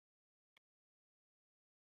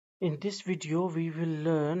In this video, we will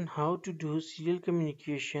learn how to do serial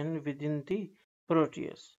communication within the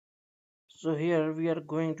proteus. So here we are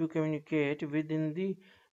going to communicate within the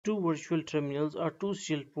two virtual terminals or two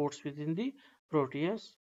serial ports within the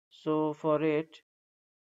proteus. So for it,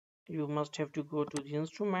 you must have to go to the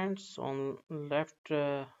instruments on left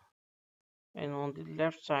and on the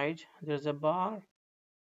left side there's a bar,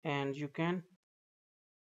 and you can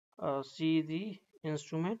see the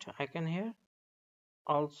instrument icon here.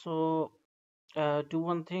 Also, do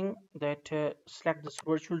one thing that select this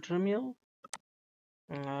virtual terminal,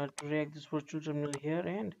 drag this virtual terminal here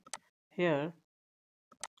and here,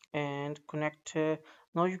 and connect.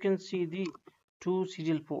 Now you can see the two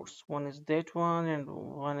serial ports. One is that one and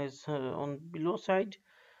one is on below side.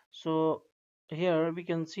 So here we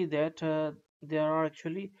can see that there are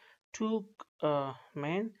actually two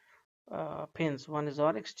main pins. One is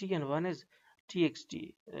RXT and one is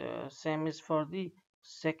TXT. Same is for the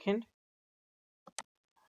second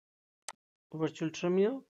virtual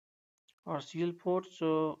terminal or serial port.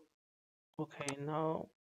 So okay, now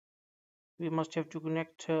we must have to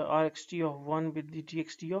connect RXT of one with the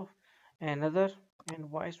TXT of another, and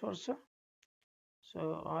vice versa.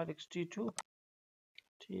 So RXT to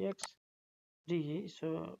TXD.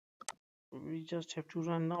 So we just have to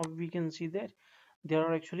run. Now we can see that there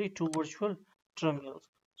are actually two virtual terminals.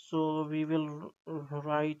 So we will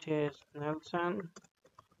write as Nelson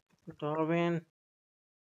Darwin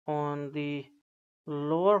on the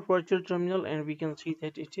lower virtual terminal, and we can see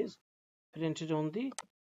that it is printed on the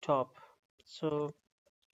top. So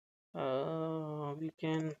we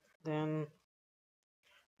can then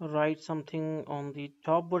write something on the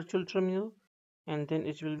top virtual terminal, and then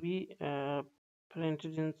it will be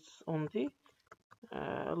printed on the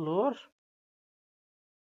lower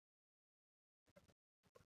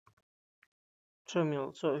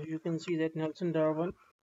terminal. So you can see that Nelson Darwin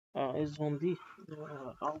is on the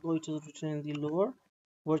although it is written in the lower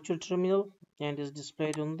virtual terminal and is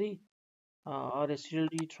displayed on the or is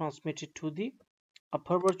serially transmitted to the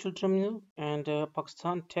upper virtual terminal, and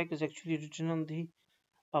Pakistan tech is actually written on the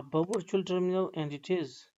above virtual terminal, and it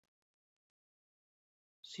is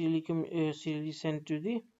serially sent to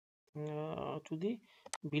the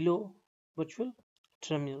below virtual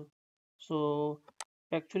terminal. So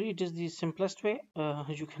actually it is the simplest way.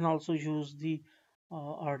 You can also use the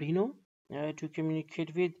Arduino to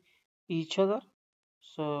communicate with each other.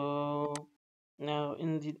 So now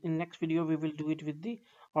in next video we will do it with the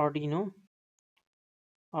Arduino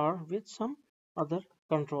or with some other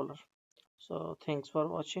controller. So thanks for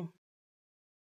watching.